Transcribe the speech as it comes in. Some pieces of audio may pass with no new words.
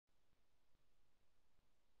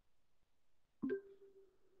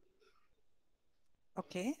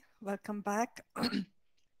Okay, welcome back.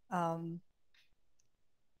 um,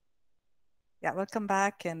 yeah, welcome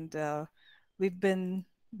back. And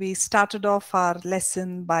we started off our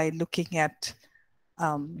lesson by looking at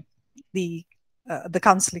um, the the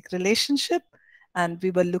counseling relationship, and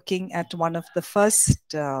we were looking at one of the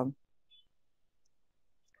first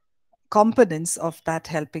components of that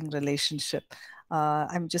helping relationship.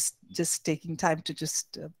 I'm just taking time to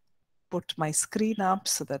just put my screen up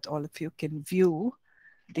so that all of you can view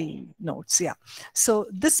the notes. Yeah, so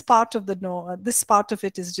this part of this part of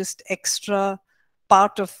it is just extra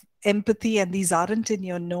part of empathy, and these aren't in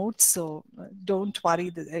your notes, so don't worry.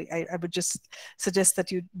 I would just suggest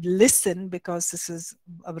that you listen, because this is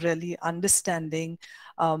a really understanding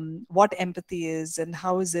what empathy is and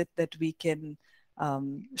how is it that we can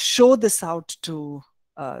show this out to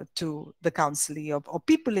the counselee, or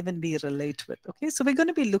people even we relate with. Okay, so we're going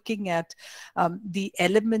to be looking at the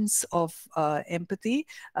elements of empathy.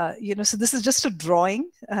 So this is just a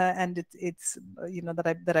drawing, and it's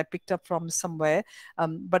that I picked up from somewhere.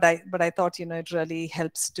 But I thought it really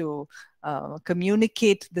helps to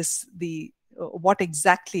communicate what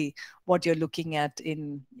exactly what you're looking at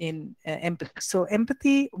in empathy. So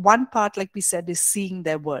empathy, one part, like we said, is seeing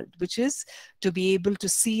their world, which is to be able to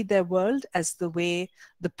see their world as the way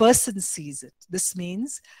the person sees it. This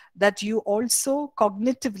means that you also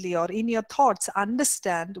cognitively or in your thoughts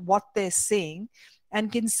understand what they're saying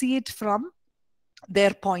and can see it from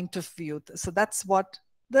their point of view. So that's what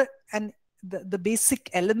the basic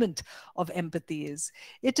element of empathy is.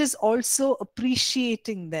 It is also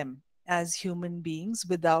appreciating them as human beings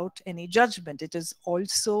without any judgment. It is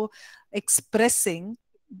also expressing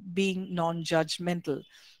being non-judgmental.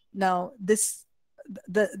 Now,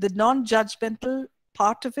 the non-judgmental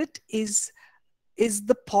part of it is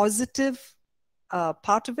the positive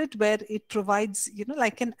part of it, where it provides,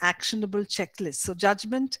 like an actionable checklist. So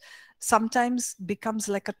judgment sometimes becomes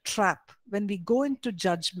like a trap. When we go into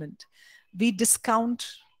judgment, we discount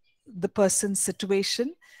the person's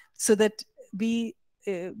situation so that we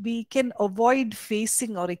can avoid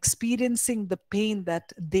facing or experiencing the pain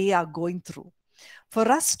that they are going through. For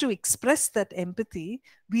us to express that empathy,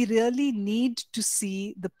 we really need to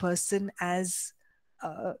see the person as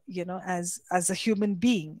as a human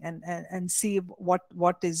being, and see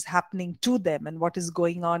what is happening to them and what is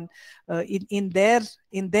going on in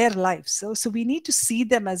their lives. So we need to see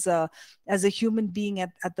them as a human being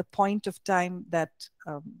at the point of time that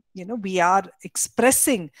we are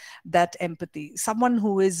expressing that empathy, someone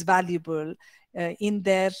who is valuable in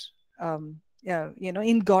their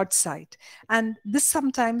in God's sight. And this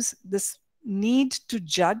need to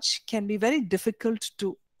judge can be very difficult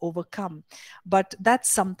to overcome, but that's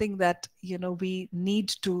something that we need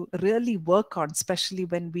to really work on, especially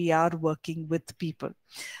when we are working with people.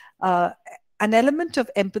 uh, an element of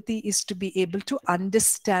empathy is to be able to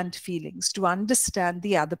understand feelings, to understand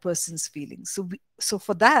the other person's feelings. So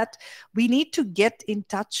for that, we need to get in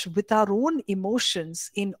touch with our own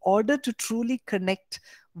emotions in order to truly connect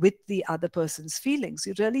with the other person's feelings.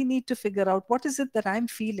 You really need to figure out, what is it that I'm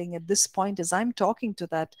feeling at this point as I'm talking to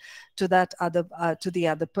the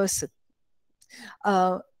other person.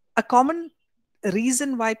 A common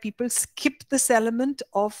reason why people skip this element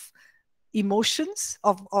of emotions,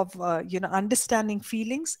 of understanding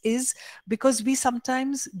feelings, is because we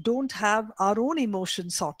sometimes don't have our own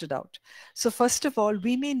emotions sorted out. So first of all,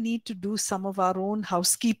 we may need to do some of our own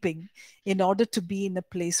housekeeping in order to be in a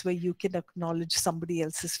place where you can acknowledge somebody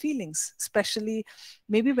else's feelings, especially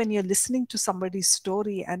maybe when you're listening to somebody's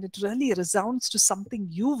story and it really resounds to something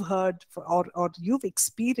you've heard or you've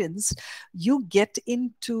experienced. You get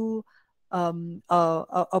into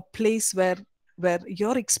a place where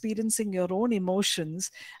you're experiencing your own emotions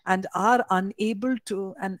and are unable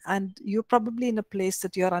to, and you're probably in a place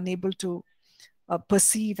that you're unable to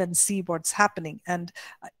perceive and see what's happening. And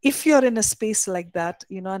if you're in a space like that,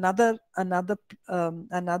 another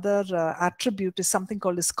attribute is something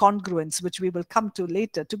called as congruence, which we will come to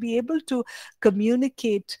later, to be able to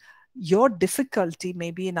communicate your difficulty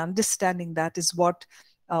maybe in understanding that is what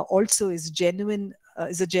also is a genuine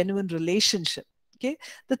relationship. Okay.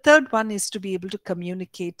 The third one is to be able to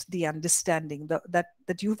communicate the understanding,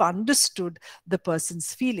 that you've understood the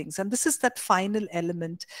person's feelings. And this is that final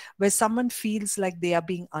element where someone feels like they are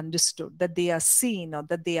being understood, that they are seen, or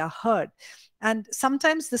that they are heard. And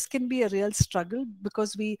sometimes this can be a real struggle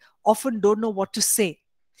because we often don't know what to say.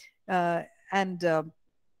 And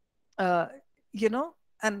uh, you know,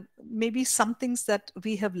 and maybe some things that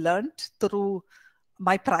we have learned through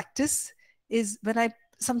my practice is, when I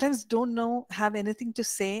sometimes don't know, have anything to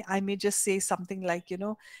say, I may just say something like,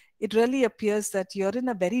 it really appears that you're in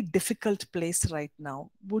a very difficult place right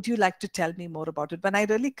now. Would you like to tell me more about it? When I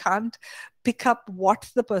really can't pick up what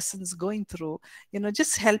the person's going through,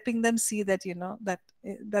 just helping them see that,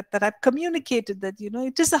 that I've communicated that,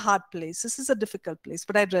 it is a hard place. This is a difficult place,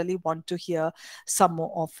 but I really want to hear some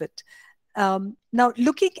more of it. Now,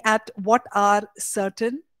 looking at what are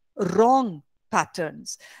certain wrong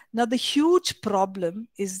patterns. Now, the huge problem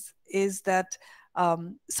is that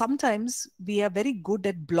sometimes we are very good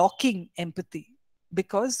at blocking empathy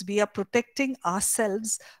because we are protecting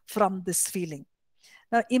ourselves from this feeling.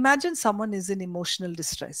 Now, imagine someone is in emotional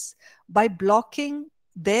distress. By blocking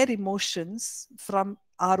their emotions from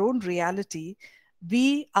our own reality,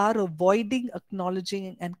 we are avoiding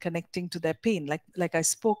acknowledging and connecting to their pain, like I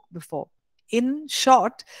spoke before. In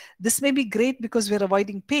short, this may be great because we're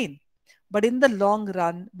avoiding pain, but in the long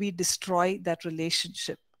run, we destroy that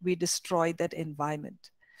relationship, we destroy that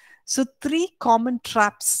environment. So, three common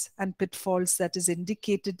traps and pitfalls that is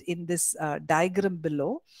indicated in this diagram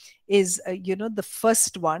below is, the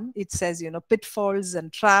first one. It says, pitfalls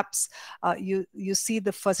and traps. You see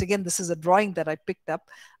the first, again, this is a drawing that I picked up.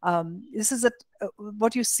 This is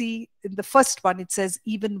what you see in the first one. It says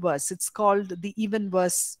even worse. It's called the even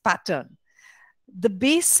worse pattern. The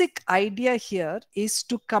basic idea here is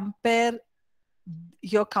to compare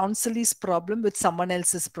your counselee's problem with someone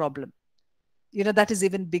else's problem. That is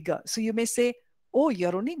even bigger. So you may say, oh,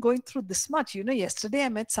 you're only going through this much. Yesterday I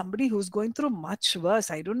met somebody who's going through much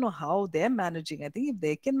worse. I don't know how they're managing. I think if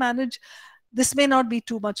they can manage, this may not be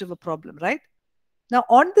too much of a problem, right? Now,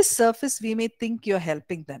 on the surface, we may think you're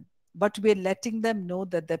helping them, but we're letting them know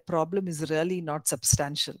that their problem is really not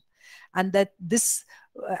substantial. And that this,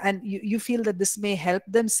 and you feel that this may help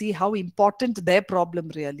them see how important their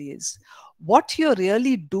problem really is. What you're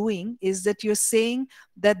really doing is that you're saying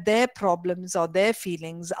that their problems or their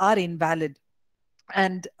feelings are invalid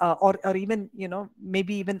and or even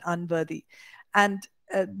maybe even unworthy, and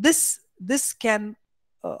this can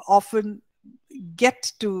often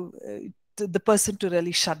get to the person to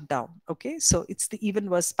really shut down. Okay, so it's the even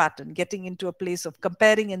worse pattern, getting into a place of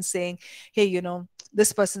comparing and saying, hey,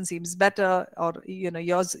 this person seems better, or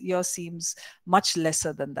yours seems much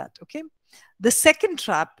lesser than that. Okay, the second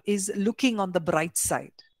trap is looking on the bright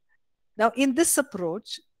side. Now, in this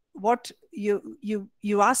approach, what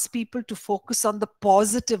you ask people to focus on the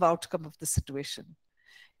positive outcome of the situation.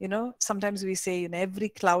 Sometimes we say, every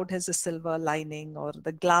cloud has a silver lining, or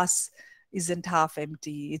the glass isn't half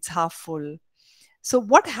empty, it's half full. So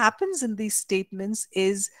what happens in these statements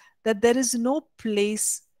is that there is no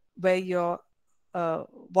place where you're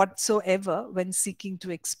whatsoever when seeking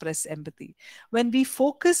to express empathy. When we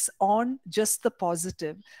focus on just the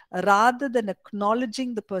positive, rather than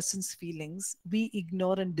acknowledging the person's feelings, we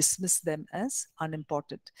ignore and dismiss them as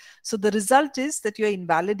unimportant. So the result is that you're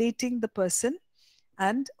invalidating the person,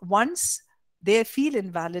 and once they feel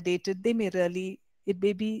invalidated, they may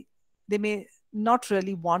not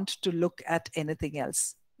really want to look at anything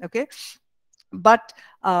else. Okay, but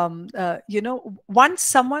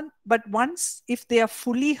once if they are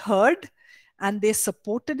fully heard and they're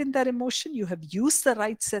supported in their emotion, you have used the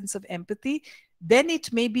right sense of empathy, then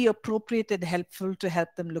it may be appropriate and helpful to help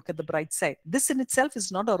them look at the bright side. This in itself is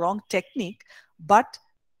not a wrong technique, but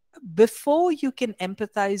before you can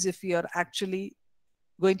empathize, if you're actually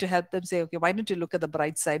going to help them, say, okay, why don't you look at the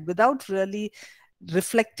bright side, without really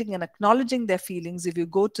reflecting and acknowledging their feelings, if you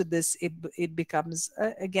go to this, it becomes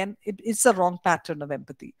again, it's a wrong pattern of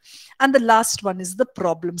empathy. And the last one is the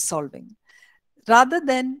problem solving. Rather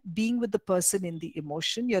than being with the person in the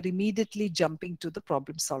emotion, you're immediately jumping to the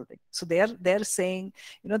problem solving. So they're saying,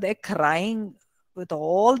 they're crying with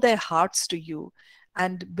all their hearts to you,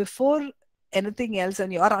 and before anything else,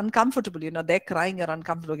 and you are uncomfortable, they're crying, you're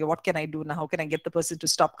uncomfortable. Okay, what can I do now? How can I get the person to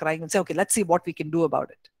stop crying? And say, okay, let's see what we can do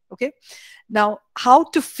about it. Okay, now how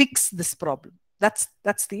to fix this problem? That's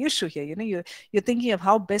the issue here. You're thinking of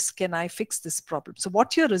how best can I fix this problem. So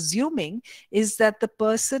what you're assuming is that the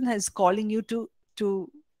person is calling you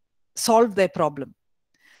to solve their problem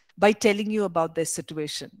by telling you about their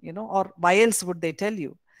situation, or why else would they tell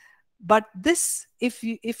you? But this, if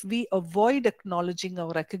we avoid acknowledging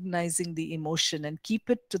or recognizing the emotion and keep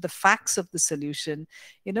it to the facts of the solution,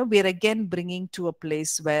 we're again bringing to a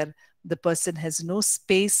place where the person has no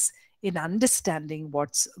space in understanding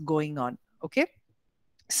what's going on. Okay,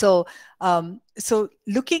 so so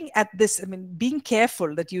looking at this, being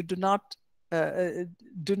careful that you do not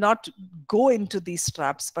do not go into these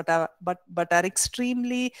traps, but are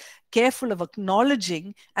extremely careful of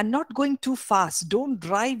acknowledging and not going too fast. Don't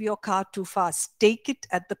drive your car too fast. Take it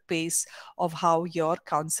at the pace of how your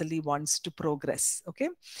counselee wants to progress. Okay.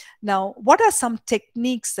 Now, what are some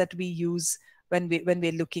techniques that we use when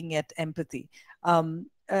we're looking at empathy?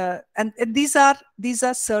 And these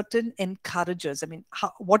are certain encouragers. I mean,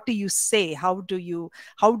 what do you say? How do you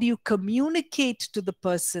communicate to the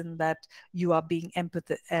person that you are being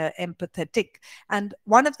empathetic? And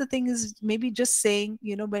one of the things is maybe just saying,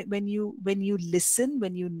 when you listen,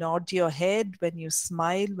 when you nod your head, when you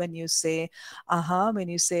smile, when you say when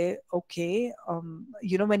you say okay,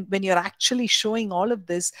 when you're actually showing all of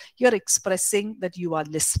this, you're expressing that you are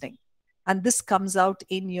listening. And this comes out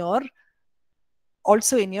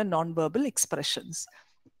also in your nonverbal expressions.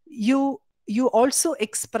 You also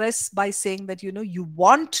express by saying that you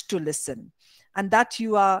want to listen, and that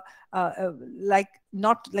you are like,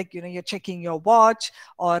 not like you're checking your watch,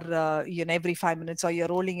 or every 5 minutes, or you're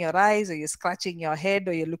rolling your eyes, or you're scratching your head,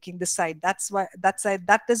 or you're looking this side.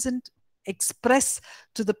 That doesn't express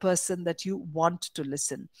to the person that you want to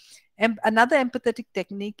listen. And another empathetic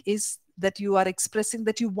technique is that you are expressing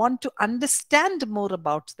that you want to understand more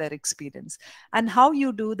about their experience. And how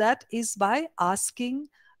you do that is by asking,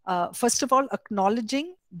 first of all,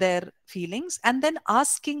 acknowledging their feelings, and then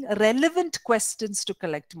asking relevant questions to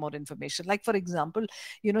collect more information. Like, for example,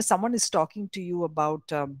 someone is talking to you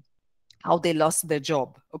about how they lost their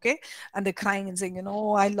job, okay? And they're crying and saying,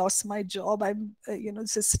 I lost my job. I'm,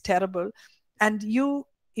 this is terrible. And you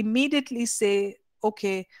immediately say,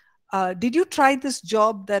 okay, did you try this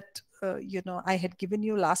job that, I had given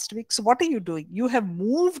you last week? So what are you doing? You have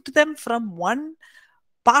moved them from one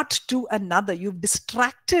part to another. You've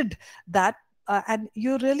distracted that, and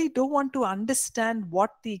you really don't want to understand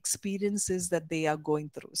what the experience is that they are going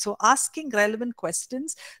through. So asking relevant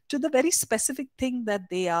questions to the very specific thing that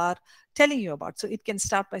they are telling you about. So it can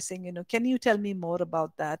start by saying, can you tell me more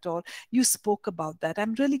about that? Or you spoke about that.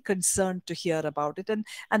 I'm really concerned to hear about it.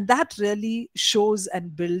 And that really shows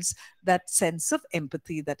and builds that sense of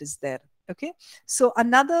empathy that is there. Okay. So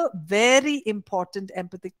another very important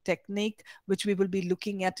empathic technique, which we will be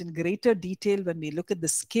looking at in greater detail when we look at the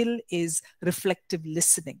skill, is reflective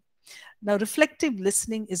listening. Now, reflective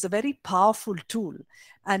listening is a very powerful tool,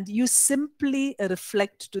 and you simply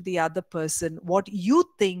reflect to the other person what you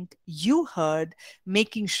think you heard,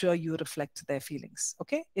 making sure you reflect their feelings.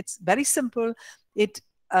 Okay. It's very simple. It's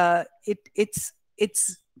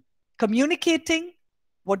communicating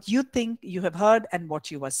what you think you have heard and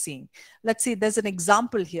what you are seeing. Let's see, there's an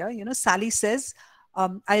example here. Sally says,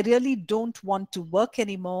 I really don't want to work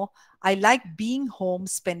anymore. I like being home,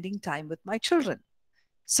 spending time with my children.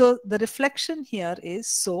 So the reflection here is,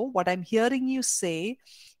 so what I'm hearing you say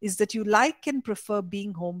is that you like and prefer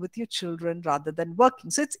being home with your children rather than working.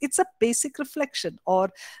 So it's a basic reflection, or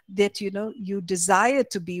that, you desire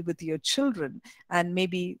to be with your children, and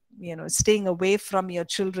maybe, staying away from your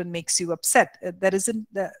children makes you upset.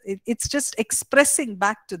 It's just expressing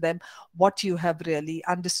back to them what you have really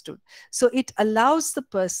understood. So it allows the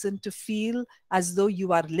person to feel as though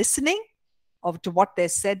you are listening to what they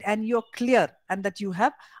said, and you're clear, and that you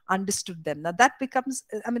have understood them. Now that becomes,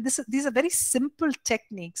 these are very simple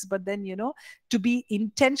techniques, but then, to be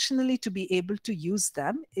intentionally to be able to use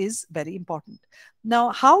them is very important.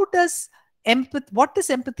 Now, what does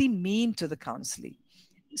empathy mean to the counselee?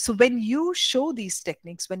 So when you show these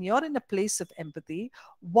techniques, when you're in a place of empathy,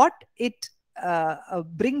 what it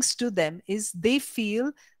brings to them is they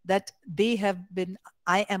feel that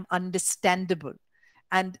I am understandable.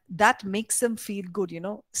 And that makes them feel good.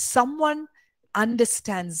 Someone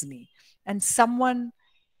understands me, and someone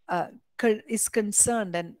is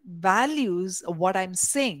concerned and values what I'm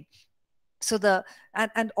saying. So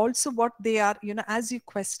and also what they are, as you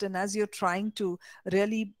question, as you're trying to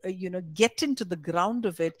really, get into the ground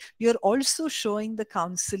of it, you're also showing the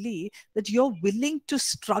counselee that you're willing to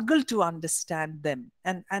struggle to understand them,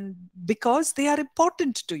 and because they are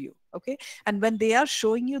important to you. Okay. And when they are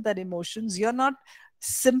showing you that emotions, you're not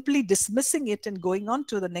simply dismissing it and going on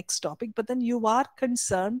to the next topic, but then you are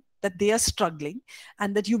concerned that they are struggling,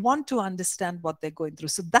 and that you want to understand what they're going through.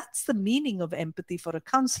 So that's the meaning of empathy for a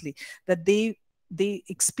counselee, that they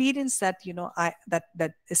experience that,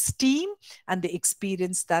 that esteem, and they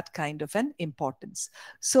experience that kind of an importance.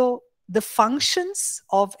 So the functions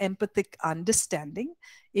of empathic understanding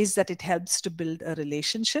is that it helps to build a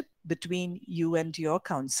relationship between you and your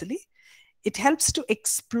counselee. It helps to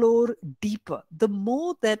explore deeper. The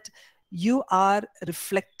more that you are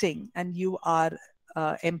reflecting and you are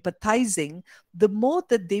empathizing, the more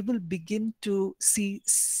that they will begin to see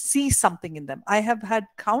something in them. I have had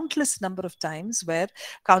countless number of times where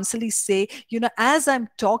counselors say, as I'm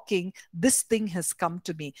talking, this thing has come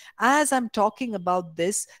to me. As I'm talking about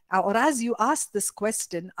this, or as you ask this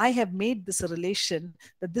question, I have made this a relation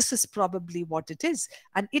that this is probably what it is.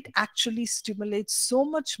 And it actually stimulates so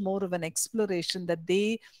much more of an exploration that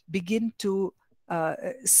they begin to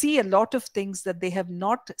see a lot of things that they have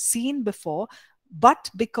not seen before, but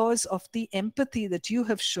because of the empathy that you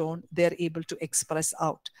have shown, they're able to express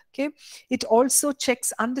out. Okay. It also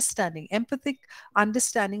checks understanding, empathic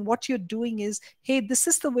understanding. What you're doing is, hey, this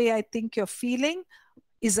is the way I think you're feeling.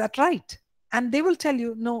 Is that right? And they will tell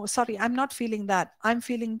you, no, sorry, I'm not feeling that. I'm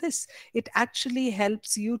feeling this. It actually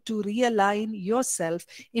helps you to realign yourself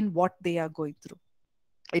in what they are going through.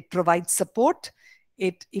 It provides support.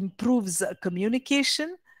 It improves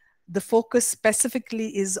communication. The focus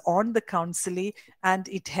specifically is on the counselee, and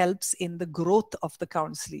it helps in the growth of the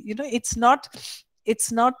counselee. It's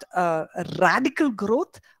not a radical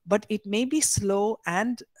growth, but it may be slow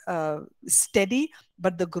and steady,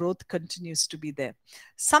 but the growth continues to be there.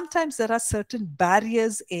 Sometimes there are certain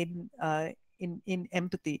barriers in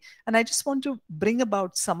empathy, and I just want to bring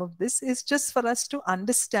about some of this is just for us to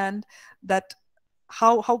understand that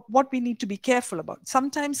how what we need to be careful about.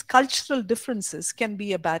 Sometimes cultural differences can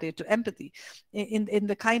be a barrier to empathy. In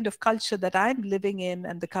the kind of culture that I'm living in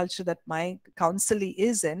and the culture that my counselee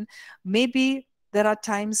is in, maybe there are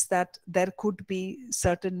times that there could be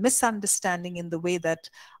certain misunderstanding in the way that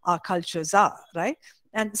our cultures are, right?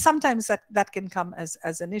 And sometimes that can come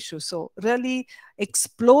as an issue. So really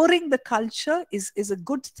exploring the culture is a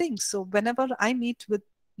good thing. So whenever I meet with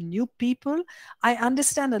new people, I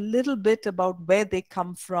understand a little bit about where they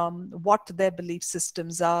come from, what their belief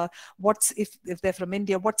systems are, if they're from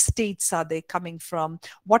India, what states are they coming from,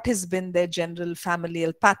 what has been their general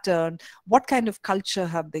familial pattern, what kind of culture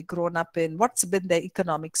have they grown up in, what's been their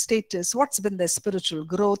economic status, what's been their spiritual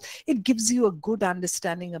growth. It gives you a good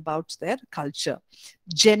understanding about their culture.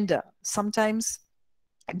 Gender, sometimes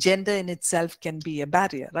gender in itself can be a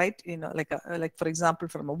barrier, right? Like for example,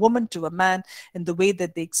 from a woman to a man, and the way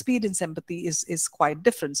that they experience empathy is quite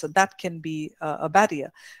different. So that can be a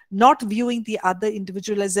barrier. Not viewing the other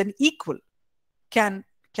individual as an equal can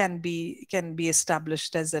be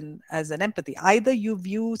established as an empathy. Either you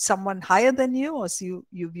view someone higher than you, or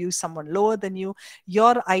you view someone lower than you.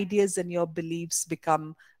 Your ideas and your beliefs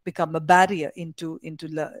become a barrier into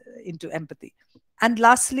empathy. And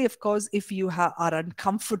lastly, of course, if you are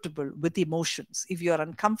uncomfortable with emotions, if you are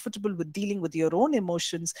uncomfortable with dealing with your own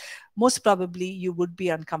emotions, most probably you would be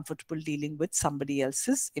uncomfortable dealing with somebody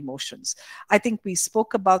else's emotions. I think we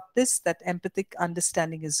spoke about this, that empathic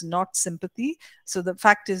understanding is not sympathy. So the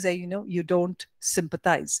fact is that, you don't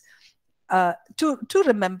sympathize. To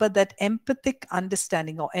remember that empathic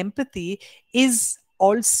understanding or empathy is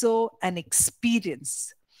also an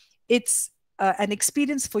experience. It's an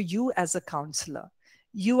experience for you as a counselor.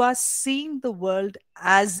 You are seeing the world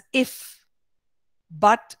as if,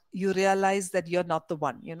 but you realize that you're not the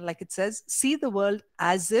one. Like it says, see the world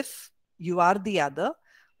as if you are the other,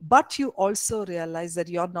 but you also realize that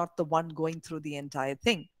you're not the one going through the entire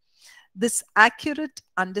thing. This accurate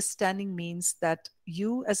understanding means that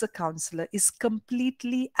you as a counselor is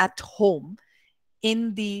completely at home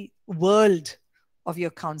in the world of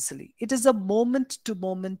your counseling. It is a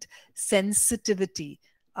moment-to-moment sensitivity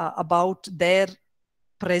about their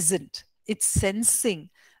present. It's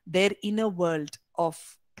sensing their inner world of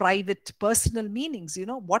private, personal meanings.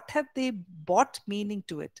 What have they brought meaning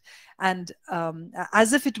to it? And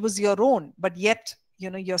as if it was your own, but yet,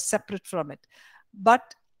 you're separate from it.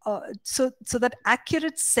 But so that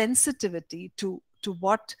accurate sensitivity to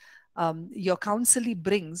what your counselee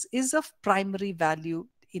brings is of primary value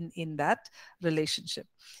in that relationship.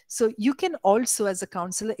 So you can also, as a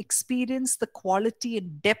counselor, experience the quality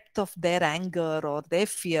and depth of their anger or their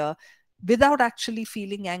fear without actually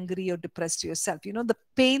feeling angry or depressed yourself. The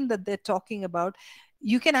pain that they're talking about,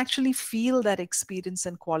 you can actually feel that experience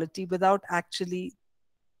and quality without actually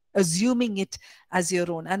assuming it as your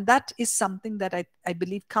own. And that is something that I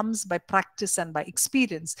believe comes by practice and by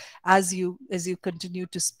experience as you continue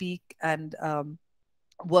to speak and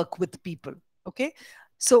work with people. Okay.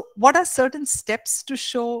 So what are certain steps to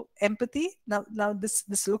show empathy? Now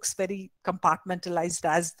this looks very compartmentalized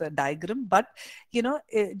as the diagram, but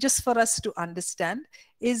just for us to understand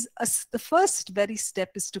is the first very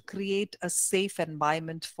step is to create a safe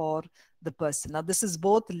environment for the person. Now this is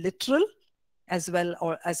both literal as well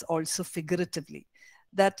or as also figuratively,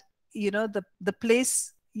 that the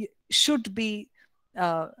place should be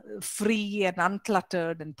free and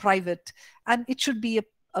uncluttered and private, and it should be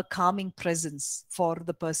a calming presence for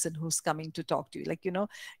the person who's coming to talk to you. Like,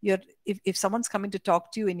 you're if someone's coming to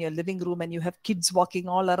talk to you in your living room and you have kids walking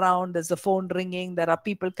all around, there's a phone ringing, there are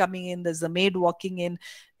people coming in, there's a maid walking in,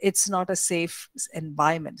 it's not a safe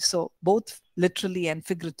environment. So both literally and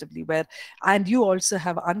figuratively, and you also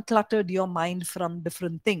have uncluttered your mind from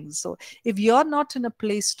different things. So if you're not in a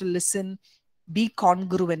place to listen, be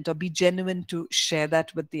congruent or be genuine to share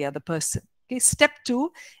that with the other person. Okay. Step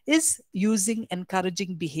 2 is using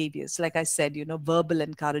encouraging behaviors. Like I said, verbal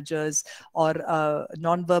encouragers or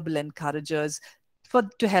non-verbal encouragers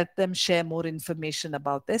to help them share more information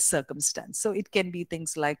about their circumstance. So it can be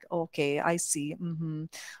things like, okay, I see,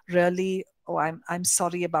 really, oh, I'm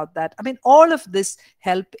sorry about that. I mean, all of this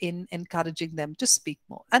help in encouraging them to speak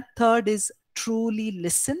more. And third is truly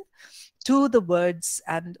listen to the words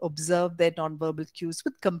and observe their nonverbal cues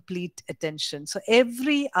with complete attention. So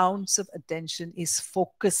every ounce of attention is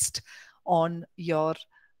focused on your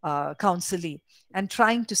counselee, and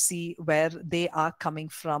trying to see where they are coming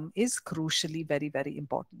from is crucially very, very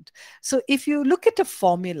important. So if you look at a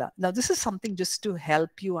formula, now this is something just to help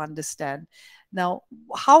you understand. Now,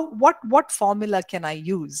 what formula can I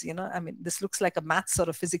use? I mean, this looks like a maths or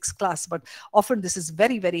a physics class, but often this is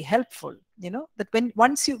very, very helpful. That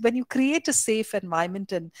when you create a safe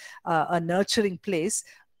environment and a nurturing place,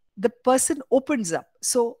 the person opens up.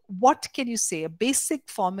 So what can you say? A basic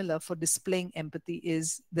formula for displaying empathy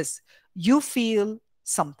is this: you feel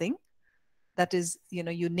something. That is,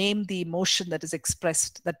 you name the emotion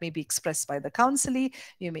that may be expressed by the counselee.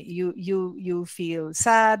 You feel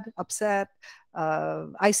sad, upset,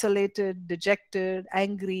 isolated, dejected,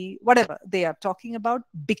 angry, whatever they are talking about,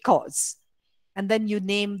 because, and then you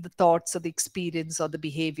name the thoughts or the experience or the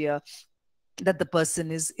behavior that the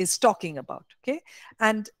person is talking about. Okay.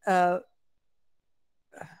 And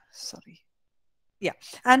sorry. Yeah.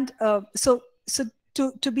 And so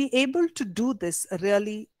to be able to do this,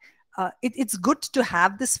 really, it's good to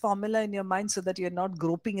have this formula in your mind so that you're not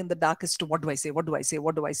groping in the dark as to what do I say, what do I say,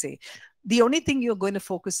 what do I say. The only thing you're going to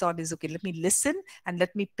focus on is, okay, let me listen and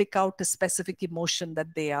let me pick out a specific emotion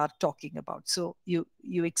that they are talking about. So you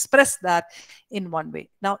express that in one way.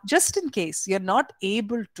 Now, just in case you're not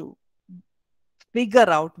able to figure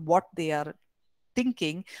out what they are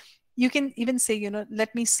thinking, you can even say,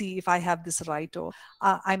 let me see if I have this right, or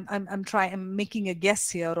I'm making a guess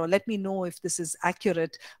here, or let me know if this is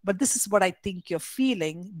accurate, but this is what I think you're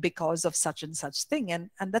feeling because of such and such thing. And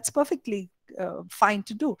that's perfectly fine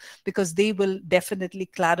to do, because they will definitely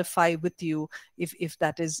clarify with you if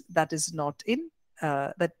that is not in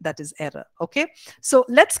that is error. Okay. So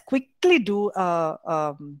let's quickly do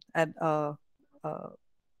a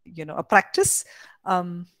practice.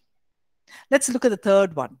 Let's look at the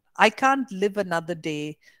third one. I can't live another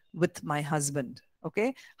day with my husband.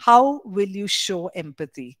 Okay. How will you show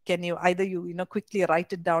empathy? Can you either quickly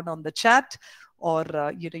write it down on the chat, or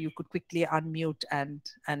you could quickly unmute and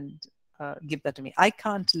give that to me. I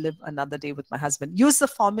can't live another day with my husband. Use the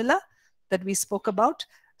formula that we spoke about.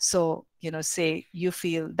 So say you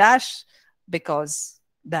feel dash because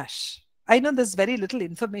dash. I know there's very little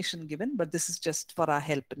information given, but this is just for our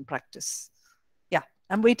help in practice. Yeah,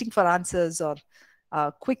 I'm waiting for answers or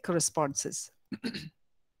quick responses.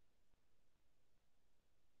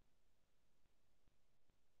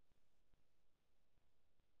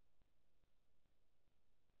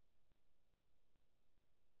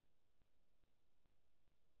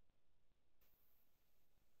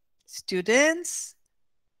 Students?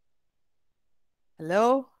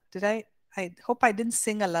 Hello? I hope I didn't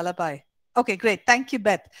sing a lullaby. Okay, great. Thank you,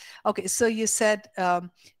 Beth. Okay, so you said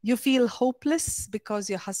you feel hopeless because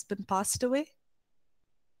your husband passed away?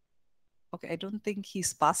 Okay, I don't think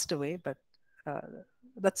he's passed away, but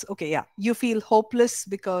that's okay. Yeah, you feel hopeless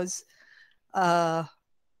because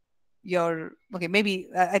you're okay. Maybe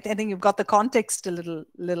I think you've got the context a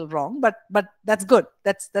little wrong, but that's good.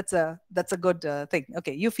 That's a good thing.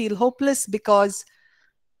 Okay, you feel hopeless because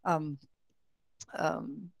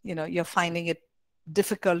you're finding it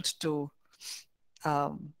difficult to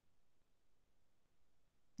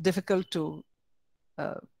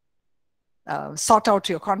sort out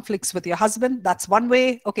your conflicts with your husband. That's one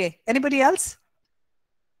way. Okay. Anybody else?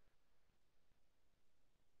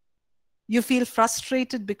 You feel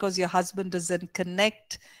frustrated because your husband doesn't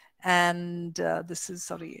connect. And this is,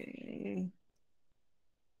 sorry.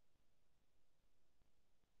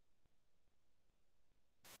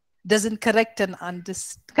 Doesn't connect and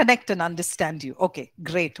understand you. Okay,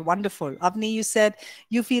 great. Wonderful. Avni, you said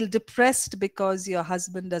you feel depressed because your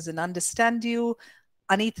husband doesn't understand you.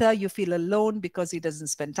 Anita, you feel alone because he doesn't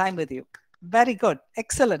spend time with you. Very good.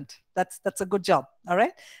 Excellent. That's a good job. All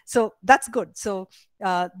right. So that's good. So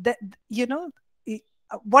that, you know,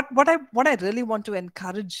 what I really want to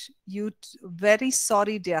encourage you to, very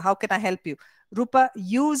sorry, dear. How can I help you? Rupa,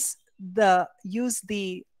 use the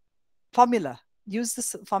formula. Use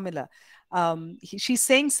this formula. She's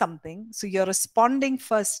saying something, so you're responding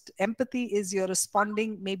first. Empathy is you're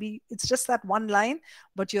responding. Maybe it's just that one line,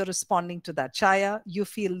 but you're responding to that. Chaya, you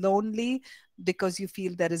feel lonely because you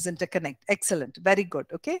feel there isn't a connect. Excellent, very good.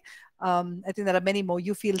 Okay, I think there are many more.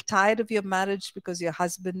 You feel tired of your marriage because your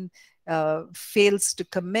husband fails to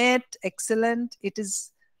commit. Excellent. It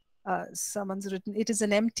is. Someone's written, it is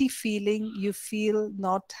an empty feeling you feel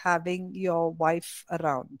not having your wife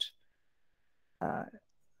around.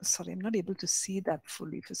 Sorry, I'm not able to see that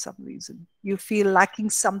fully for some reason. You feel lacking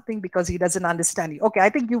something because he doesn't understand you. Okay, I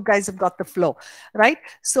think you guys have got the flow, right?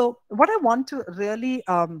 So what I want to really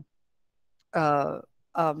uh,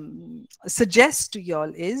 suggest to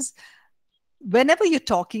y'all is, whenever you're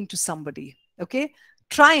talking to somebody, okay,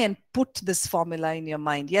 try and put this formula in your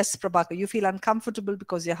mind. Yes, Prabhakar, you feel uncomfortable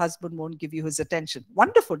because your husband won't give you his attention.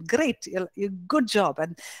 Wonderful, great, good job.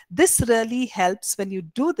 And this really helps. When you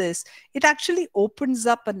do this, it actually opens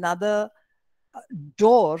up another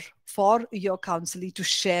door for your counselee to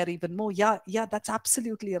share even more. Yeah, that's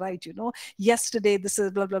absolutely right. Yesterday this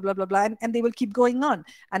is blah blah blah blah blah, and they will keep going on,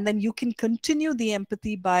 and then you can continue the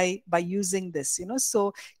empathy by using this.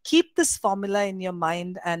 So keep this formula in your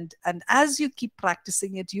mind, and as you keep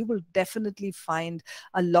practicing it, you will definitely find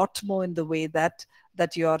a lot more in the way that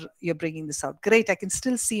you're bringing this out. Great. I can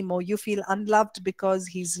still see more. You feel unloved because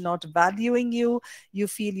he's not valuing you. You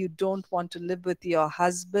feel you don't want to live with your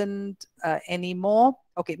husband anymore.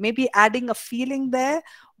 Okay, maybe adding a feeling there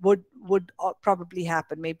would probably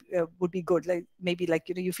happen. Maybe would be good. Like maybe like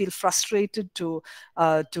you feel frustrated to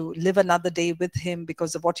live another day with him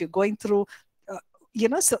because of what you're going through.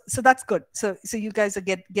 So that's good. So you guys are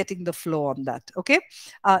getting the flow on that. Okay,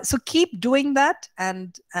 so keep doing that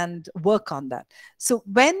and work on that. So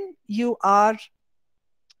when you are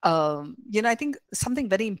I think something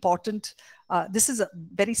very important, this is a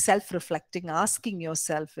very self-reflecting, asking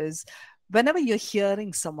yourself is, whenever you're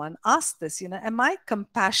hearing someone, ask this, am I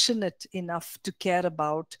compassionate enough to care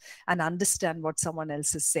about and understand what someone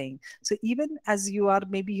else is saying? So even as you are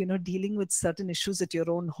maybe, dealing with certain issues at your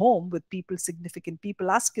own home with people, significant people,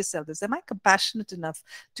 ask yourself this: am I compassionate enough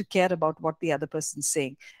to care about what the other person's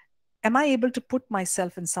saying? Am I able to put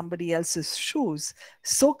myself in somebody else's shoes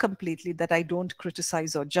so completely that I don't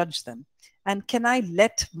criticize or judge them? And can I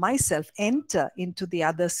let myself enter into the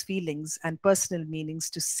other's feelings and personal meanings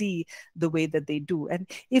to see the way that they do? And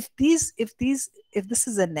if this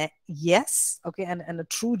is a yes, okay, and a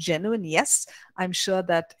true, genuine yes, I'm sure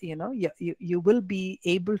that you will be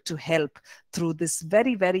able to help through this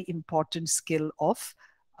very, very important skill of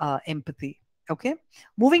empathy. Okay,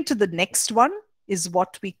 moving to the next one is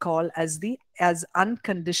what we call as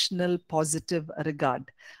unconditional positive regard.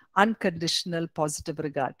 Unconditional positive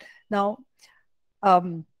regard. Now,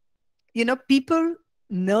 people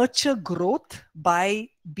nurture growth by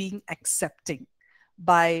being accepting,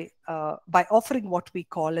 by offering what we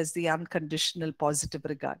call as the unconditional positive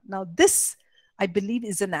regard. Now, this, I believe,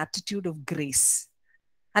 is an attitude of grace,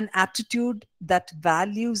 an attitude that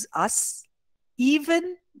values us,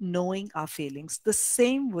 even knowing our failings, the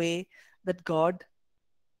same way that God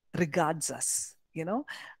regards us.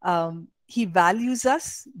 He values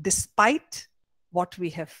us despite what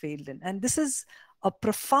we have failed in. And this is a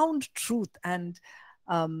profound truth. And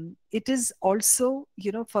it is also,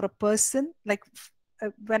 for a person, like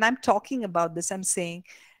when I'm talking about this, I'm saying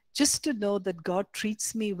just to know that God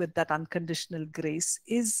treats me with that unconditional grace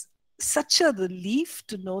is such a relief,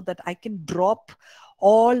 to know that I can drop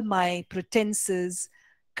all my pretenses,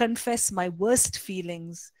 confess my worst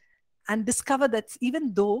feelings, and discover that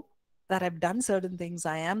even though that I've done certain things,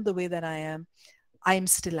 I am the way that I am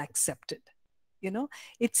still accepted.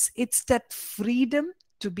 It's that freedom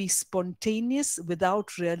to be spontaneous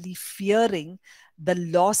without really fearing the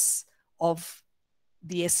loss of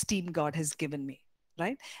the esteem God has given me,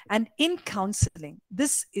 right? And in counseling,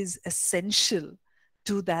 this is essential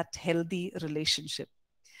to that healthy relationship.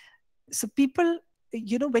 So people,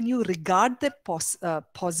 when you regard them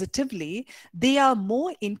positively, they are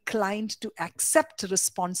more inclined to accept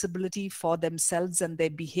responsibility for themselves and their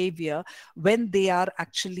behavior when they are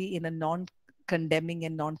actually in a non-condemning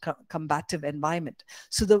and non-combative environment.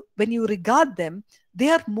 So when you regard them, they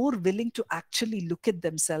are more willing to actually look at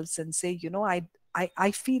themselves and say,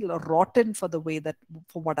 I feel rotten for the way that,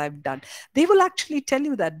 for what I've done. They will actually tell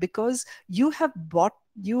you that, because you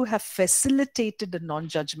have facilitated a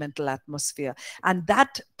non-judgmental atmosphere, and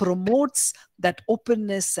that promotes that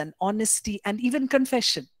openness and honesty and even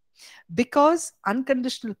confession. Because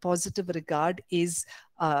unconditional positive regard is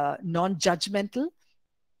non-judgmental,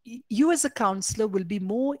 you as a counselor will be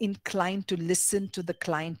more inclined to listen to the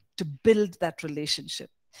client to build that relationship.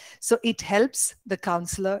 So it helps the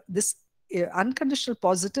counselor, this unconditional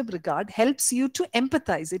positive regard helps you to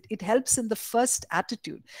empathize. It helps in the first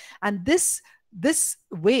attitude. And this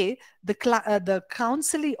way, the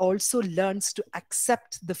counselee also learns to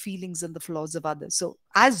accept the feelings and the flaws of others. So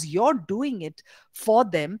as you're doing it for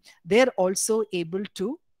them, they're also able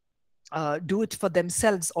to do it for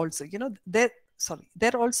themselves also.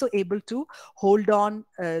 They're also able to hold on,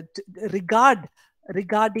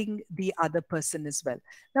 regarding the other person as well.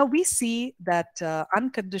 Now we see that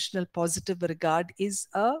unconditional positive regard is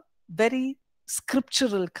a very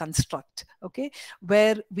scriptural construct, okay,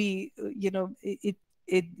 where we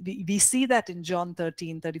we see that in John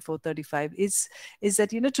 13:34-35 is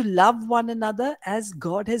that, to love one another as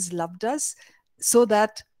God has loved us, so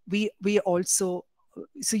that we also,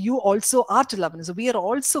 so you also are to love, and so we are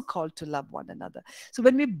also called to love one another. So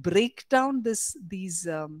when we break down this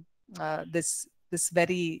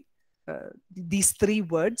very these three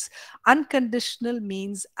words, unconditional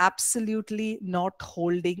means absolutely not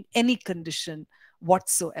holding any condition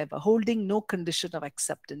whatsoever, holding no condition of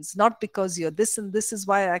acceptance. Not because you're this and this is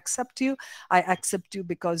why I accept you. I accept you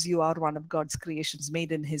because you are one of God's creations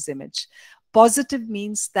made in his image. Positive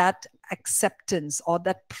means that acceptance, or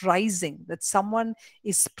that prizing, that someone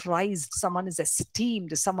is prized, someone is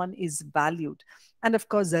esteemed, someone is valued. And of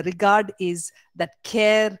course, the regard is that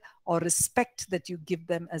care or respect that you give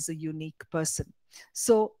them as a unique person.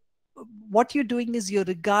 So what you're doing is you're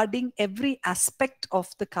regarding every aspect of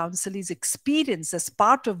the counselee's experience as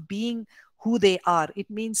part of being who they are. It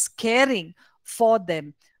means caring for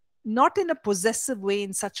them, not in a possessive way,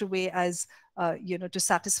 in such a way as to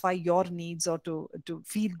satisfy your needs, or to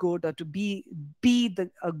feel good, or to be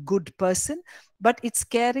a good person, but it's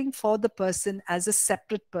caring for the person as a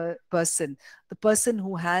separate person, the person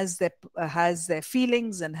who has their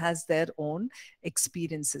feelings and has their own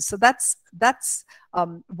experiences. So that's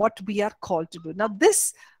what we are called to do. Now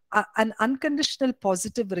this an unconditional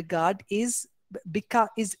positive regard is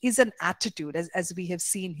an attitude, as we have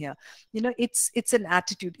seen here. It's an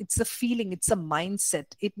attitude, it's a feeling, it's a mindset.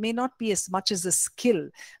 It may not be as much as a skill.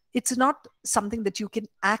 It's not something that you can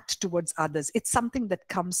act towards others. It's something that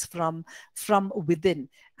comes from within.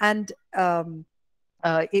 And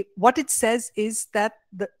what it says is that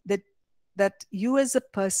that you as a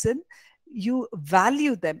person, you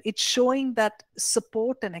value them. It's showing that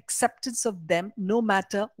support and acceptance of them no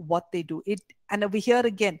matter what they do. And over here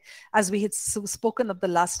again, as we had spoken of the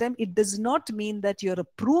last time, it does not mean that you're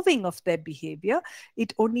approving of their behavior.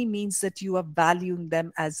 It only means that you are valuing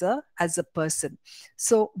them as a person.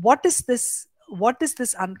 So what does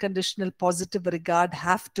this unconditional positive regard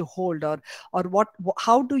have to hold, or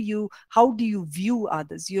how do you view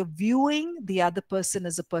others? You're viewing the other person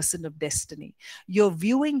as a person of destiny. You're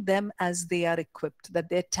viewing them as they are equipped, that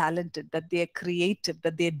they're talented, that they're creative,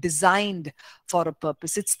 that they're designed for a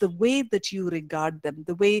purpose. It's the way that you regard them,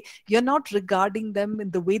 the way you're not regarding them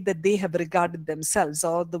in the way that they have regarded themselves,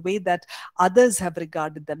 or the way that others have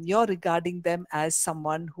regarded them. You're regarding them as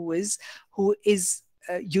someone who is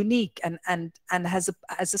unique and has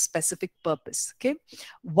a specific purpose. Okay,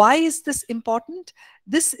 why is this important?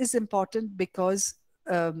 This is important because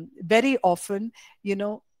very often,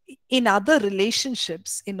 in other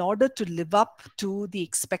relationships, in order to live up to the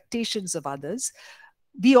expectations of others,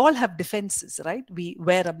 we all have defenses, right? We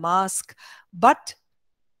wear a mask, but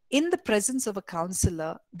in the presence of a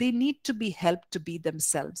counselor, they need to be helped to be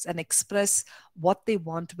themselves and express what they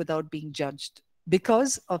want without being judged.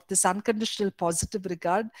 Because of this unconditional positive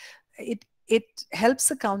regard, it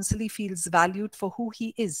helps a counselee feels valued for who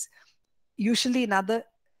he is. Usually in other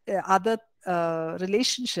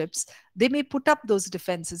relationships, they may put up those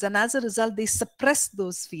defenses, and as a result, they suppress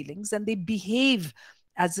those feelings and they behave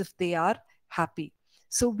as if they are happy.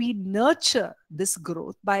 So we nurture this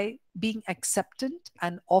growth by being acceptant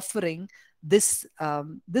and offering this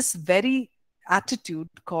very attitude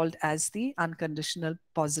called as the unconditional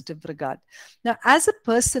positive regard. Now, as a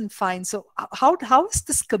person finds, so how is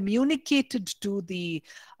this communicated to the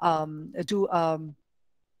to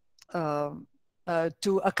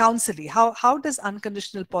a counselee? How does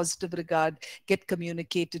unconditional positive regard get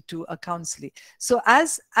communicated to a counselee? So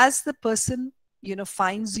as the person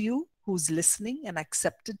finds you who's listening and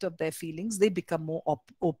acceptant of their feelings, they become more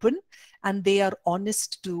open, and they are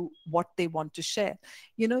honest to what they want to share.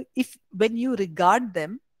 If when you regard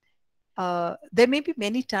them, there may be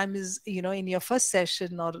many times, in your first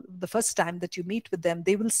session or the first time that you meet with them,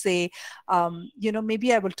 they will say,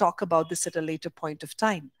 maybe I will talk about this at a later point of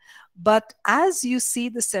time. But as you see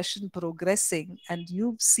the session progressing and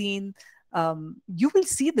you will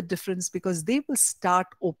see the difference, because they will start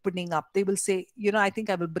opening up. They will say, I think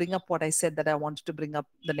I will bring up what I said that I wanted to bring up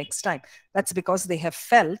the next time. That's because they have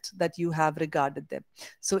felt that you have regarded them.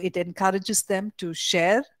 So it encourages them to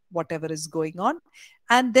share whatever is going on,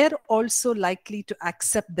 and they're also likely to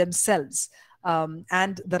accept themselves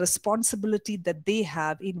and the responsibility that they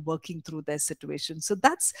have in working through their situation. So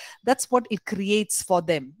that's what it creates for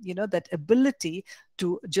them, that ability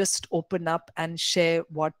to just open up and share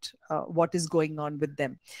what is going on with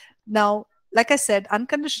them. Now, like I said,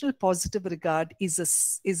 unconditional positive regard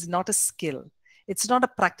is not a skill. It's not a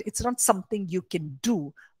practice. It's not something you can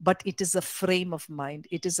do, but it is a frame of mind.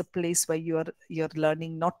 It is a place where you're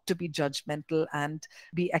learning not to be judgmental and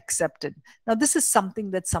be accepted. Now, this is something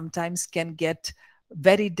that sometimes can get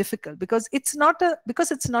very difficult, because it's not a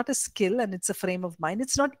skill and it's a frame of mind.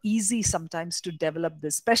 It's not easy sometimes to develop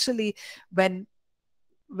this, especially when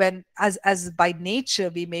as by nature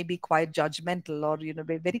we may be quite judgmental, or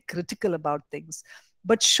we're very critical about things.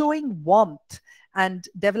 But showing warmth and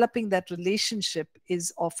developing that relationship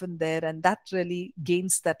is often there, and that really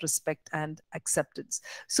gains that respect and acceptance.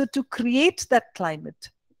 So to create that climate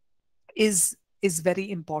is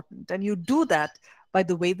very important, and you do that by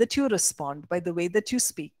the way that you respond, by the way that you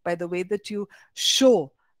speak, by the way that you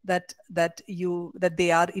show that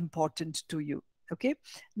they are important to you. Okay.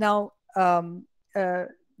 Now,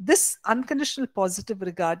 this unconditional positive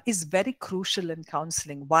regard is very crucial in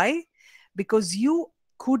counseling. Why? Because you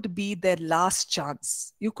could be their last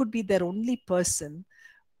chance. You could be their only person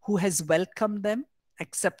who has welcomed them,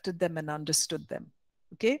 accepted them, and understood them.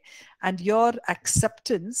 Okay. And your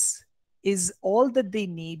acceptance is all that they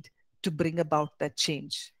need to bring about that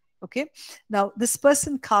change. Okay. Now, this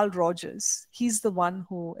person, Carl Rogers, he's the one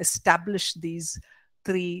who established these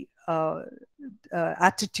three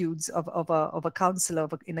attitudes of a counselor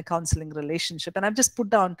in a counseling relationship. And I've just put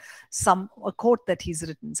down a quote that he's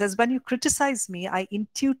written. It says, "When you criticize me, I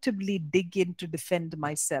intuitively dig in to defend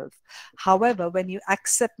myself. However, when you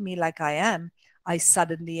accept me like I am, I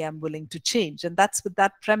suddenly am willing to change." And that's with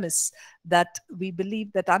that premise that we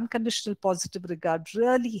believe that unconditional positive regard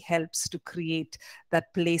really helps to create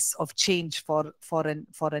that place of change for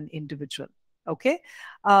an individual. Okay.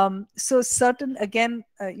 So certain, again,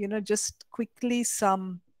 just quickly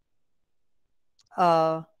some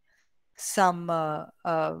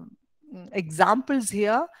examples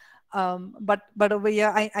here. But over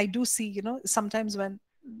here, I do see, sometimes when,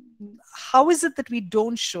 how is it that we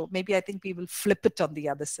don't show? Maybe I think we will flip it on the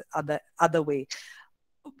other way.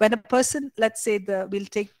 When a person, let's say we'll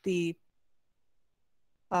take the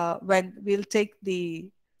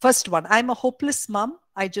first one. I'm a hopeless mom.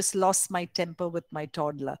 I just lost my temper with my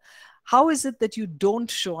toddler. How is it that you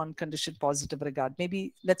don't show unconditional positive regard?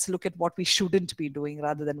 Maybe let's look at what we shouldn't be doing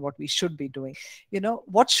rather than what we should be doing.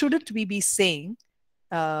 What shouldn't we be saying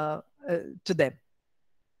to them?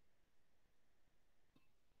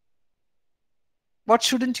 What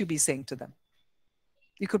shouldn't you be saying to them?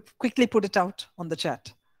 You could quickly put it out on the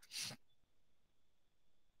chat.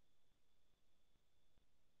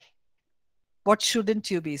 What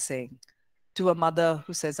shouldn't you be saying to a mother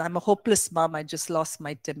who says, "I'm a hopeless mom. I just lost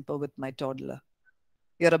my temper with my toddler"?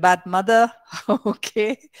 You're a bad mother.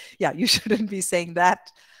 Okay. Yeah, you shouldn't be saying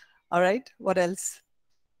that. All right. What else?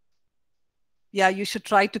 Yeah, you should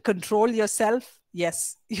try to control yourself.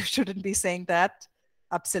 Yes, you shouldn't be saying that.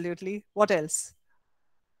 Absolutely. What else?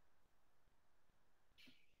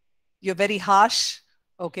 You're very harsh.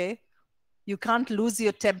 Okay. You can't lose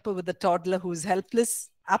your temper with a toddler who's helpless.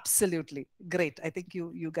 Absolutely. Great. I think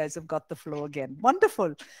you guys have got the flow again.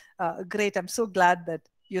 Wonderful. Great. I'm so glad that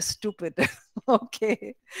you're stupid.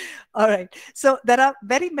 Okay. All right. So there are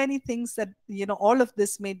very many things that, all of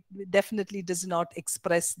this definitely does not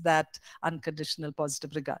express that unconditional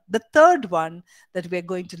positive regard. The third one that we're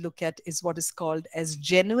going to look at is what is called as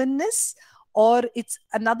genuineness, or it's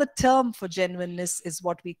another term for genuineness is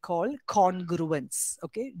what we call congruence.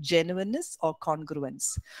 Okay. Genuineness or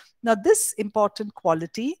congruence. Now, this important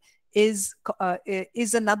quality is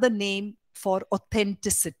another name for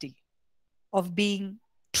authenticity, of being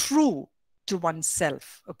true to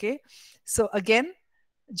oneself. Okay. So again,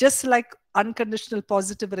 just like unconditional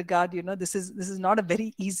positive regard, this is not a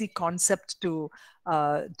very easy concept to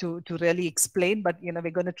really explain, but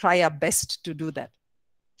we're going to try our best to do that.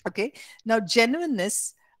 Okay. Now,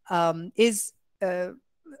 genuineness is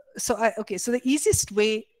so the easiest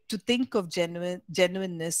way to think of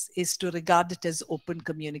genuineness is to regard it as open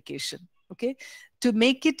communication. Okay, to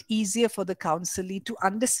make it easier for the counselee to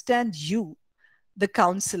understand you, the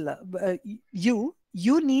counselor, you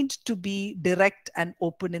need to be direct and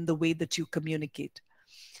open in the way that you communicate.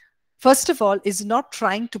 First of all, is not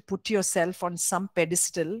trying to put yourself on some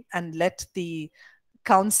pedestal and let the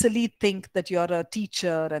counselee think that you're a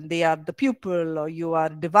teacher and they are the pupil, or you are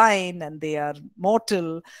divine and they are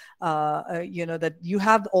mortal, that you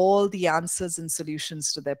have all the answers and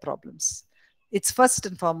solutions to their problems. It's first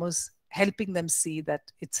and foremost helping them see that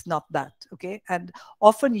it's not that. Okay. And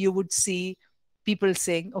often you would see people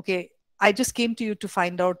saying, okay, I just came to you to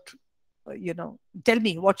find out, tell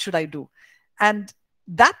me, what should I do? And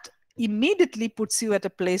that immediately puts you at a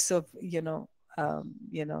place of,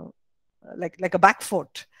 like a back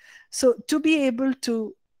foot. So to be able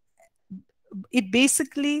to, it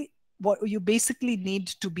basically, what you basically need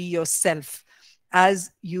to be yourself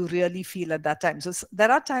as you really feel at that time. So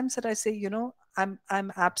there are times that I say,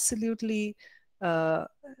 I'm absolutely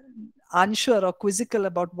unsure or quizzical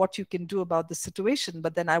about what you can do about the situation,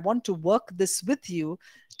 but then I want to work this with you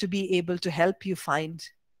to be able to help you find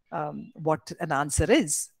what an answer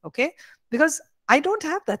is. Okay, because I don't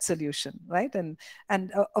have that solution, right? And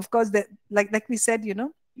of course, that, like we said,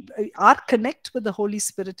 our connect with the Holy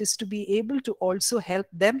Spirit is to be able to also help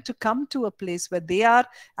them to come to a place where they are,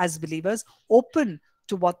 as believers, open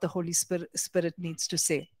to what the Holy Spirit needs to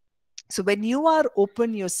say. So when you are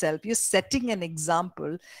open yourself, you're setting an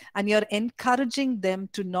example, and you're encouraging them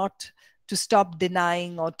to stop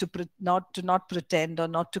denying, or not pretend, or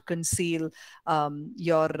not to conceal the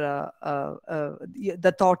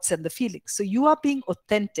thoughts and the feelings. So you are being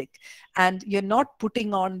authentic, and you're not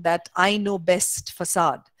putting on that I know best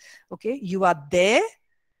facade. Okay, you are there,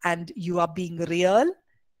 and you are being real,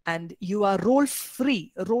 and you are role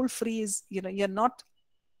free. Role free is, you're not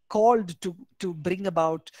called to bring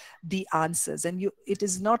about the answers, and you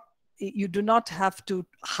do not have to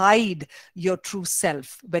hide your true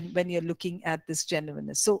self when you're looking at this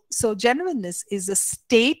genuineness. So genuineness is a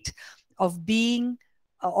state of being,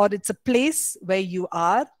 or it's a place where you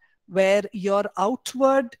are, where your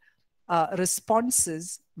outward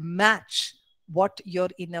responses match what your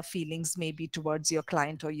inner feelings may be towards your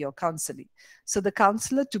client or your counseling. So the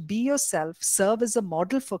counselor, to be yourself, serve as a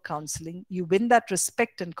model for counseling, you win that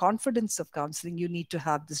respect and confidence of counseling, you need to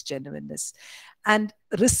have this genuineness. And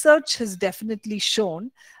research has definitely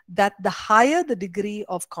shown that the higher the degree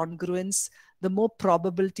of congruence, the more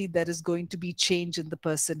probability there is going to be change in the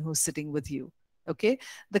person who's sitting with you. Okay,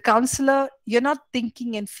 the counselor, you're not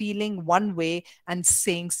thinking and feeling one way and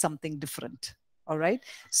saying something different. All right,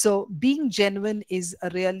 so being genuine is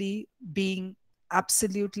really being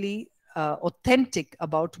absolutely authentic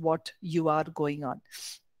about what you are going on.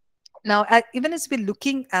 Now, even as we're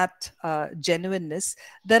looking at genuineness,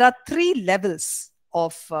 there are three levels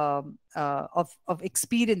of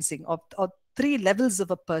experiencing, of three levels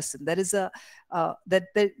of a person. There is there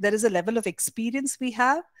is a level of experience we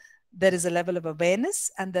have, there is a level of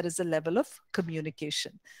awareness, and there is a level of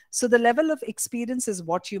communication. So the level of experience is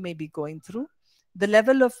what you may be going through. The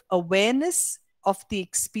level of awareness of the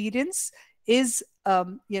experience is,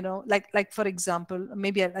 like for example,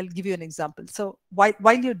 maybe I'll give you an example. So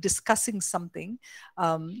while you're discussing something,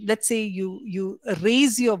 let's say you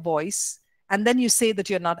raise your voice and then you say that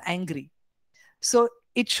you're not angry. So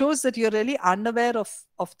it shows that you're really unaware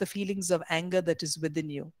of the feelings of anger that is within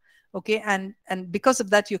you. Okay, and because of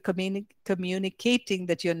that, you're communicating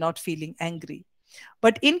that you're not feeling angry.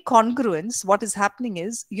 But in congruence, what is happening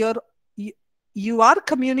is you are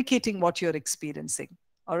communicating what you're experiencing.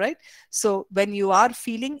 All right, so when you are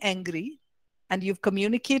feeling angry and you've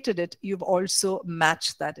communicated it, you've also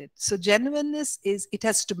matched that. So genuineness is, it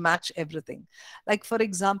has to match everything. Like for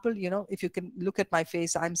example, if you can look at my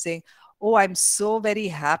face, I'm saying, oh, I'm so very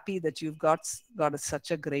happy that you've got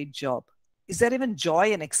such a great job. Is there even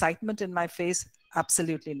joy and excitement in my face?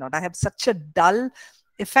 Absolutely not. I have such a dull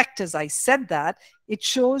effect as I said that. It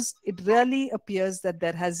shows, it really appears that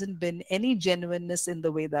there hasn't been any genuineness in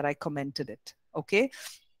the way that I commented it. Okay.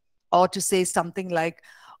 Or to say something like,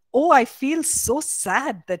 oh, I feel so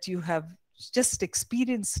sad that you have just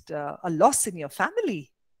experienced a loss in your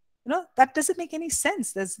family. That doesn't make any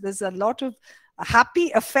sense. There's a lot of happy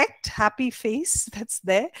affect, happy face that's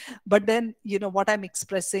there, but then what I'm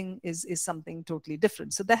expressing is something totally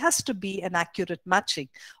different. So there has to be an accurate matching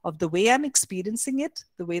of the way I'm experiencing it,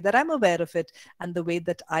 the way that I'm aware of it, and the way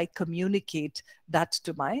that I communicate that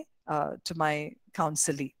to my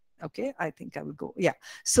counselee. Okay, I think I will go. Yeah.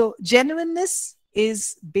 So genuineness,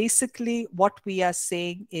 is basically what we are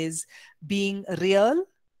saying is being real,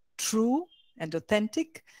 true, and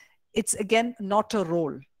authentic. It's again not a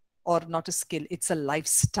role or not a skill, it's a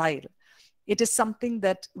lifestyle. It is something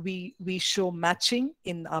that we show matching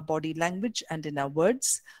in our body language and in our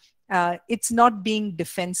words. It's not being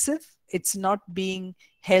defensive. It's not being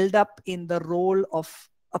held up in the role of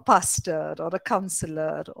a pastor or a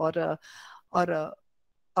counselor or a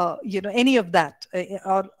any of that,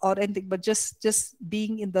 or anything, but just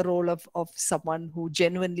being in the role of someone who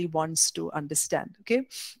genuinely wants to understand. Okay.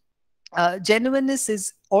 Genuineness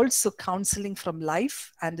is also counseling from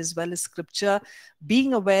life and as well as scripture,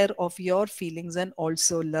 being aware of your feelings and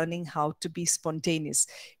also learning how to be spontaneous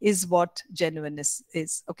is what genuineness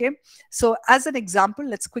is. Okay. So as an example,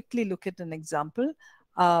 let's quickly look at an example.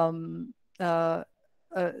 So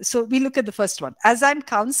we look at the first one. As I'm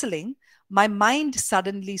counseling, my mind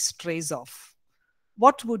suddenly strays off.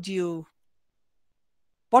 What would you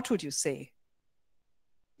say?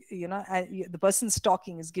 The person's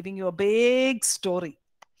talking is giving you a big story,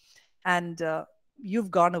 and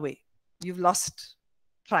you've gone away. You've lost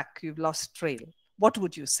track. You've lost trail. What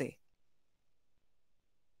would you say?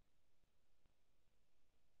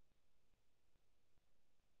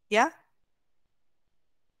 Yeah?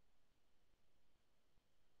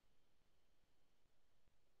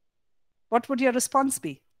 What would your response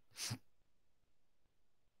be?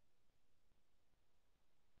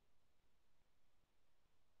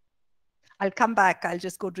 I'll come back. I'll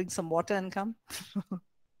just go drink some water and come.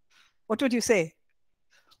 What would you say?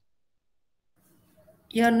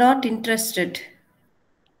 You're not interested.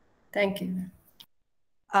 Thank you.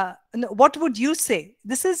 No, what would you say?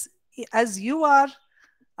 This is, as you are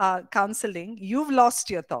counseling, you've lost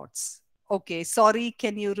your thoughts. Okay, sorry,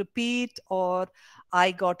 can you repeat? Or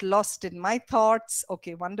I got lost in my thoughts.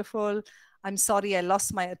 Okay, wonderful. I'm sorry, I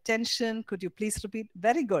lost my attention. Could you please repeat?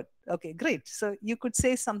 Very good. Okay, great. So you could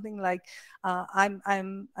say something like,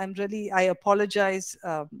 I'm really, I apologize.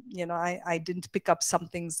 I didn't pick up some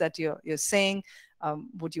things that you're saying.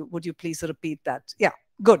 Would you please repeat that? Yeah,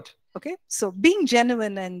 good. Okay, so being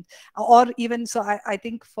genuine, and or even so, I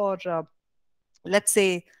think for let's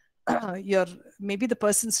say you're, maybe the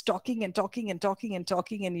person's talking and talking and talking and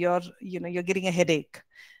talking, and you're getting a headache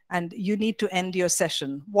and you need to end your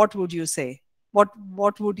session. What would you say? What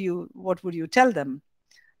would you tell them?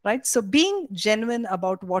 Right? So being genuine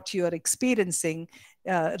about what you are experiencing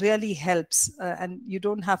really helps, and you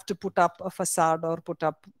don't have to put up a facade or put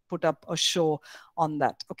up a show on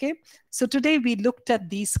that. Okay. So today we looked at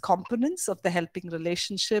these components of the helping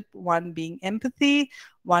relationship, one being empathy,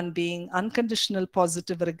 one being unconditional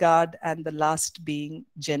positive regard, and the last being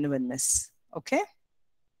genuineness. Okay.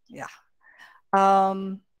 Yeah.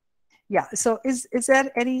 Yeah. So is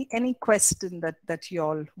there any question that you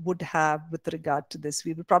all would have with regard to this?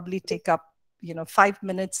 We will probably take up 5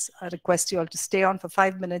 minutes. I request you all to stay on for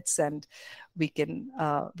 5 minutes, and we can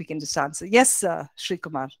just answer. Yes, Sri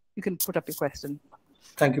Kumar, you can put up your question.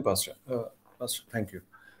 Thank you, Pastor. Pastor, thank you,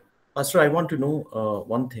 Pastor. I want to know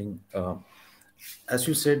one thing. As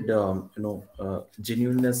you said,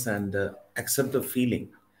 genuineness and accept the feeling.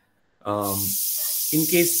 In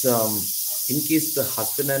case the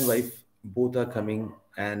husband and wife both are coming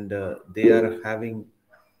and they are having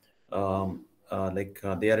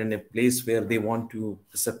they are in a place where they want to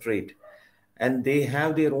separate, and they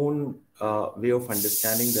have their own way of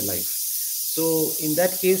understanding the life. So in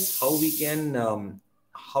that case, how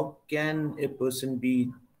can a person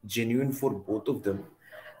be genuine for both of them,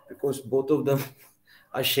 because both of them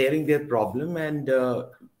are sharing their problem, and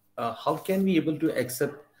how can we able to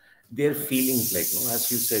accept their feelings? Like, as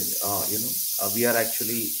you said, we are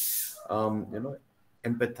actually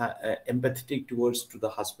empathetic towards to the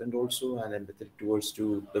husband also, and empathetic towards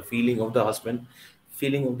to the feeling of the husband,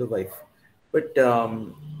 feeling of the wife. But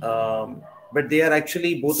but they are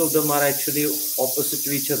actually, both of them are actually opposite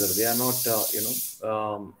to each other. They are not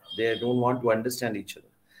they don't want to understand each other.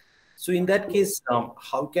 So in that case,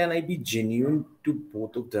 how can I be genuine to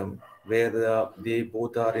both of them, where they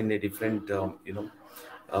both are in a different,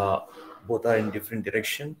 both are in different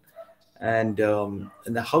direction, and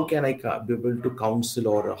how can I be able to counsel,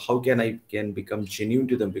 or how can become genuine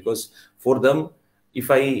to them? Because for them,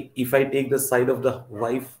 if I take the side of the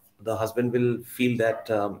wife, the husband will feel that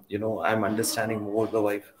I'm understanding more the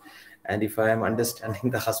wife, and if I am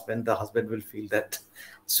understanding the husband will feel that.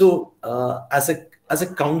 So as a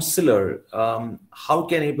counselor, how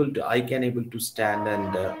can I can able to stand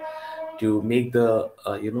and to make the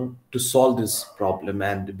to solve this problem,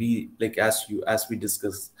 and be like, as we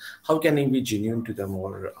discussed, how can I be genuine to them,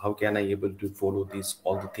 or how can I able to follow these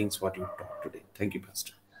all the things what you talked today? Thank you,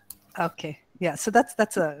 Pastor. Okay, Yeah, so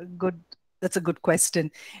that's a good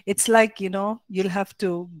question. It's like, you'll have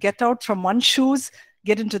to get out from one shoes,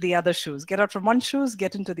 get into the other shoes, get out from one shoes,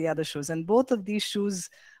 get into the other shoes. And both of these shoes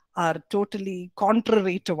are totally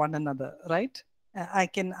contrary to one another, right? I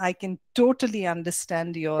can totally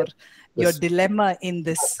understand your Yes. dilemma in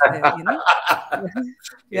this, yeah.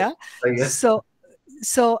 Yes. I guess.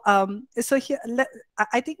 So here,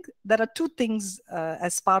 I think there are two things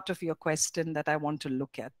as part of your question that I want to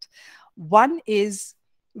look at. One is,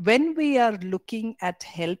 when we are looking at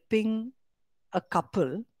helping a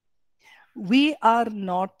couple, we are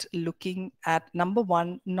not looking at, number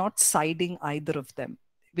one, not siding either of them.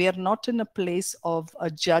 We are not in a place of a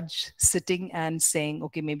judge sitting and saying,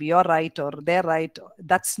 okay, maybe you're right or they're right.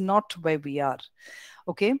 That's not where we are.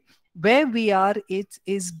 Okay. Where we are, it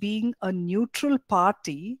is being a neutral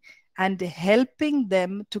party and helping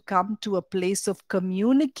them to come to a place of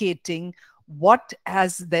communicating what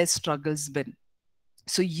has their struggles been.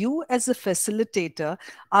 So you as a facilitator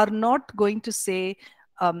are not going to say,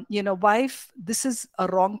 wife, this is a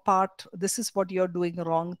wrong part. This is what you're doing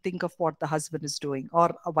wrong. Think of what the husband is doing,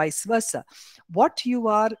 or vice versa. What you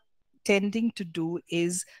are tending to do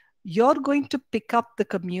is, you're going to pick up the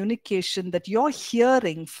communication that you're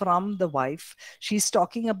hearing from the wife. She's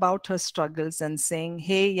talking about her struggles and saying,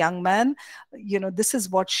 hey, young man, this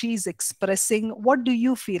is what she's expressing. What do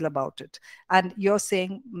you feel about it? And you're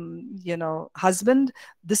saying, husband,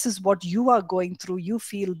 this is what you are going through. You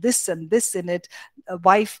feel this and this in it.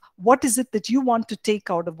 Wife, what is it that you want to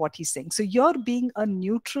take out of what he's saying? So you're being a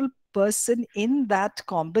neutral person in that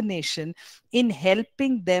combination, in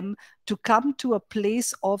helping them to come to a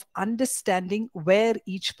place of understanding where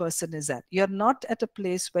each person is at. You're not at a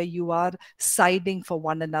place where you are siding for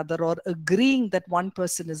one another or agreeing that one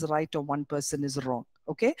person is right or one person is wrong.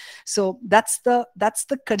 Okay, so that's the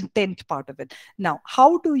content part of it. Now,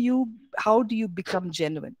 how do you become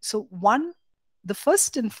genuine? So one, the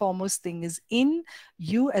first and foremost thing is in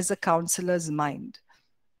you as a counselor's mind.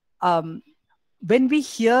 When we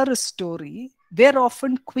hear a story, we're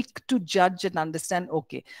often quick to judge and understand,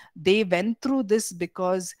 okay, they went through this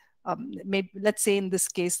because maybe, let's say in this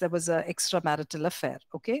case, there was an extramarital affair.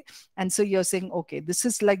 Okay. And so you're saying, okay, this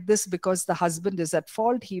is like this because the husband is at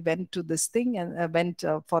fault. He went to this thing and went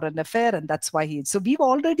for an affair. And that's why so we've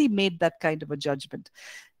already made that kind of a judgment.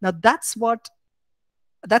 Now, that's what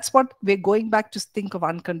we're going back to think of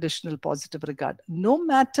unconditional positive regard. No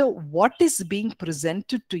matter what is being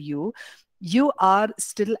presented to you, you are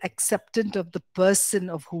still acceptant of the person,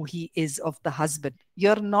 of who he is, of the husband.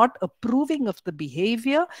 You're not approving of the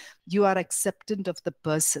behavior. You are acceptant of the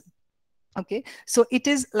person. Okay. So it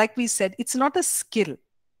is, like we said, it's not a skill.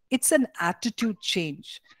 It's an attitude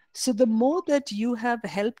change. So the more that you have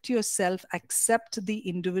helped yourself accept the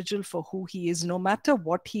individual for who he is, no matter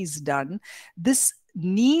what he's done, this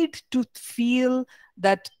need to feel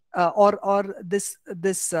that or this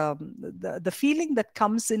the feeling that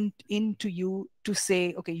comes into you to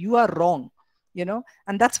say, okay, you are wrong,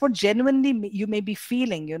 and that's what genuinely you may be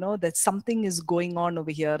feeling, that something is going on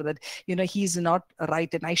over here, that he's not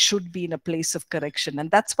right and I should be in a place of correction.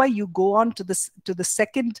 And that's why you go on to the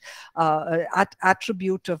second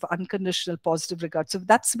attribute of unconditional positive regard. So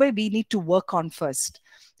that's where we need to work on first,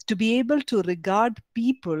 to be able to regard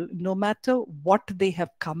people no matter what they have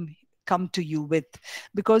come to you with.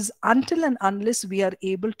 Because until and unless we are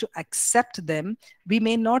able to accept them, we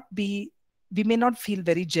may not feel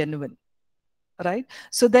very genuine. Right?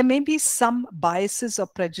 So there may be some biases or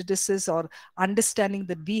prejudices or understanding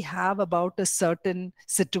that we have about a certain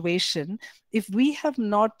situation. If we have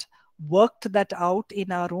not worked that out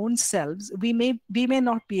in our own selves, we may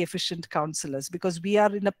not be efficient counselors, because we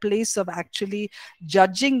are in a place of actually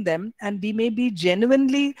judging them, and we may be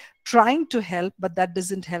genuinely trying to help, but that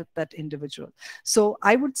doesn't help that individual. So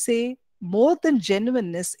I would say, more than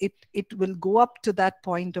genuineness, it will go up to that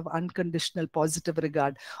point of unconditional positive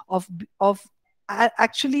regard, of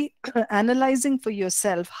actually analyzing for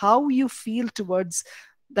yourself how you feel towards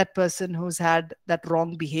that person who's had that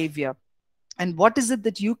wrong behavior, and what is it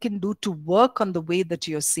that you can do to work on the way that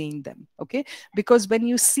you're seeing them. Okay, because when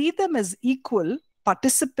you see them as equal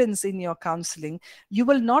participants in your counseling, you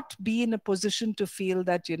will not be in a position to feel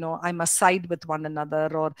that I must side with one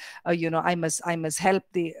another, or I must help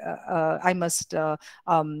I must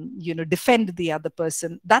defend the other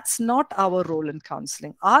person. That's not our role in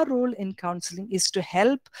counseling. Our role in counseling is to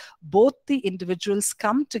help both the individuals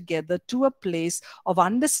come together to a place of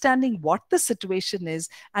understanding what the situation is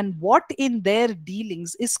and what in their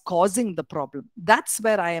dealings is causing the problem. That's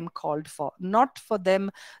where I am called for, not for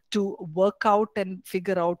them to work out and can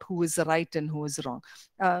figure out who is right and who is wrong.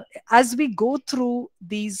 As we go through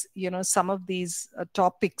these, some of these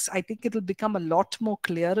topics, I think it'll become a lot more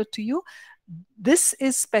clearer to you. This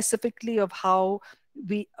is specifically of how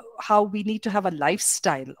we need to have a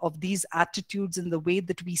lifestyle of these attitudes in the way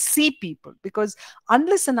that we see people, because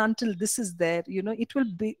unless and until this is there,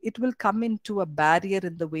 it will come into a barrier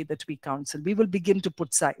in the way that we counsel. We will begin to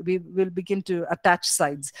we will begin to attach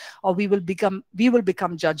sides, or we will become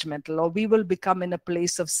judgmental, or we will become in a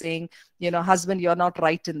place of saying, husband, you're not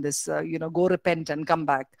right in this, go repent and come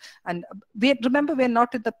back. And remember, we're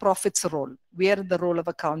not in the prophet's role. We are in the role of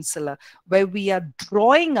a counselor, where we are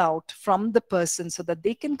drawing out from the person so that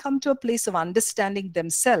they can come to a place of understanding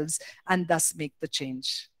themselves and thus make the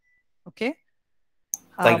change. Okay?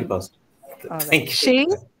 Thank you, Pastor. All right. Thank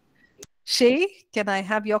you. Shay, can I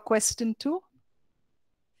have your question too?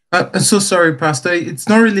 I'm so sorry, Pastor. It's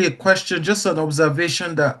not really a question, just an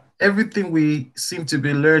observation that everything we seem to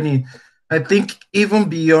be learning, I think even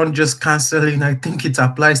beyond just counseling, I think it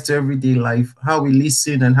applies to everyday life, how we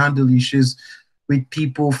listen and handle issues with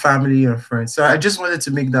people, family, and friends. So I just wanted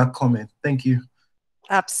to make that comment. Thank you.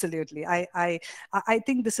 Absolutely. I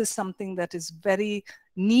think this is something that is very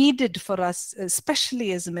needed for us,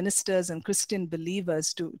 especially as ministers and Christian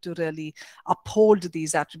believers, to really uphold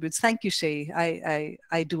these attributes. Thank you, Shay.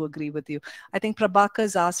 I do agree with you. I think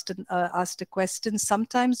Prabhakar's asked a question.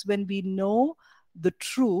 Sometimes when we know the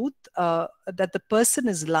truth, that the person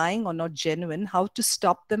is lying or not genuine, how to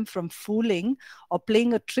stop them from fooling or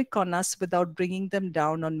playing a trick on us without bringing them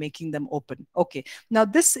down or making them open. Okay, now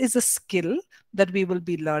this is a skill that we will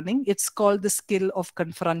be learning. It's called the skill of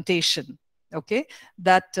confrontation. Okay,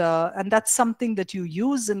 and that's something that you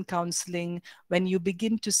use in counseling when you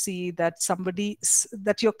begin to see that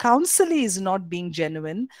that your counselee is not being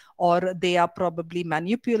genuine, or they are probably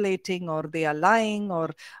manipulating, or they are lying, or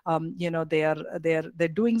they're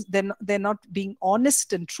not being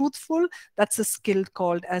honest and truthful. That's a skill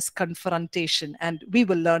called as confrontation, and we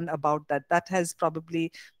will learn about that. That has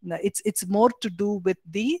probably it's more to do with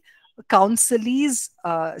the counselee's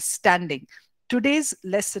standing. Today's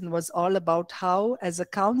lesson was all about how, as a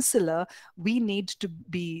counselor, we need to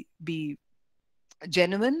be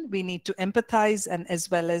genuine. We need to empathize, and as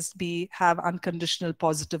well as have unconditional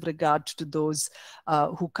positive regard to those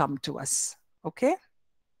who come to us. Okay?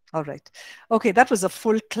 All right. Okay, that was a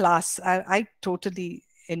full class. I totally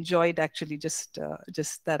enjoyed actually just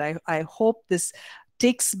that. I hope this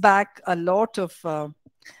takes back a lot of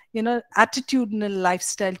attitudinal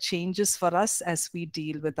lifestyle changes for us as we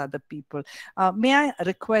deal with other people. May I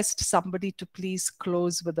request somebody to please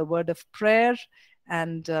close with a word of prayer,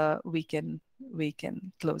 and we can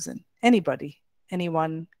close in.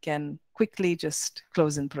 Anyone can quickly just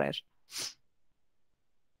close in prayer.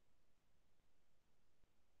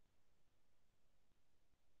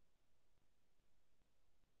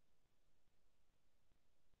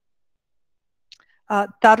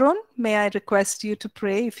 Tarun, may I request you to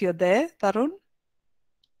pray if you're there, Tarun?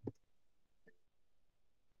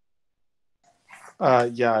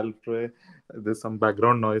 Yeah, I'll pray. There's some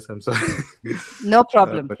background noise. I'm sorry. No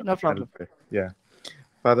problem. No problem. Yeah.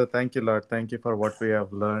 Father, thank you, Lord. Thank you for what we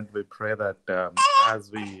have learned. We pray that as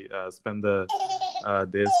we spend the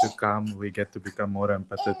days to come, we get to become more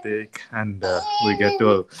empathetic, and we get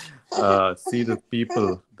to see the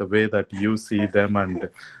people the way that you see them and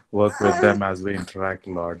work with them as we interact,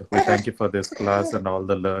 Lord. We thank you for this class and all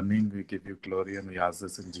the learning. We give you glory, and we ask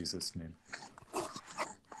this in Jesus' name.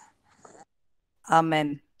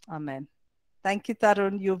 Amen. Amen. Thank you,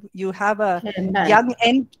 Tarun. You have a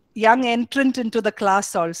Amen. young entrant into the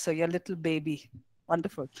class also, your little baby.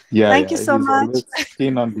 Wonderful. Yeah, Thank you so He's much. always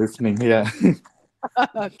keen on listening. Yeah.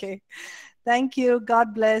 Okay. Thank you.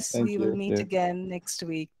 God bless. Thank We will you. meet again next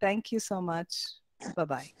week. Thank you so much.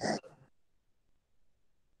 Bye-bye.